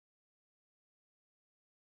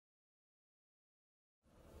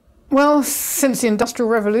Well, since the Industrial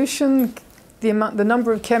Revolution, the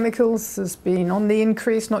number of chemicals has been on the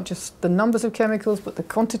increase, not just the numbers of chemicals, but the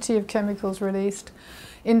quantity of chemicals released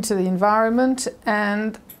into the environment.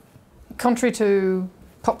 And contrary to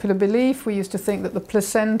popular belief, we used to think that the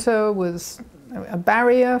placenta was a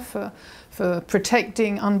barrier for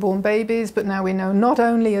protecting unborn babies, but now we know not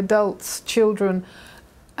only adults, children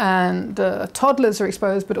and toddlers are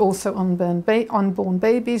exposed, but also unborn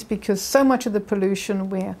babies, because so much of the pollution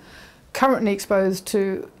we're currently exposed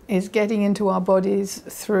to is getting into our bodies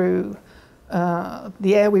through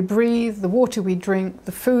the air we breathe, the water we drink,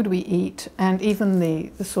 the food we eat, and even the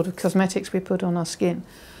sort of cosmetics we put on our skin.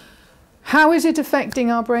 How is it affecting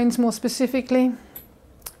our brains more specifically?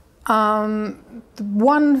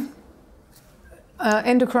 One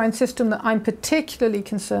endocrine system that I'm particularly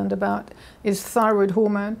concerned about is thyroid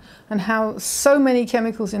hormone, and how so many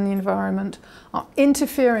chemicals in the environment are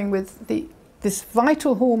interfering with this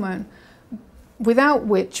vital hormone, without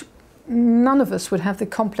which none of us would have the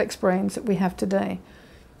complex brains that we have today.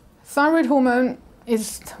 Thyroid hormone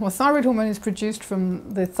is produced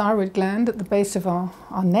from the thyroid gland at the base of our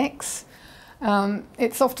necks.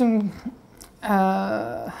 It's often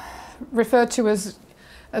referred to as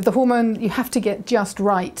the hormone you have to get just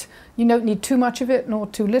right. You don't need too much of it nor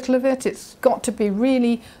too little of it. It's got to be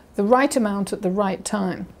really the right amount at the right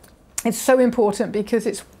time. It's so important because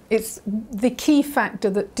it's the key factor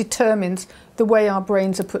that determines the way our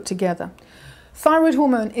brains are put together. Thyroid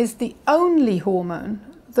hormone is the only hormone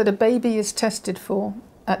that a baby is tested for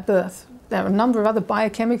at birth. There are a number of other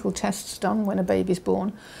biochemical tests done when a baby is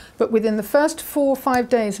born, but within the first 4 or 5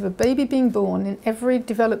 days of a baby being born in every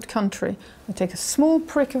developed country, they take a small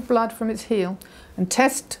prick of blood from its heel and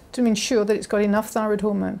test to ensure that it's got enough thyroid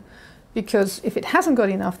hormone. Because if it hasn't got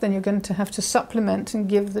enough, then you're going to have to supplement and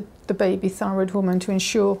give the baby thyroid hormone to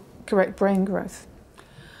ensure correct brain growth.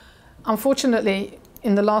 Unfortunately,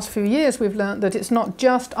 in the last few years, we've learned that it's not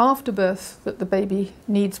just after birth that the baby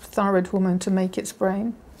needs thyroid hormone to make its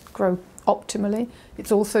brain grow optimally.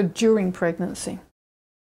 It's also during pregnancy.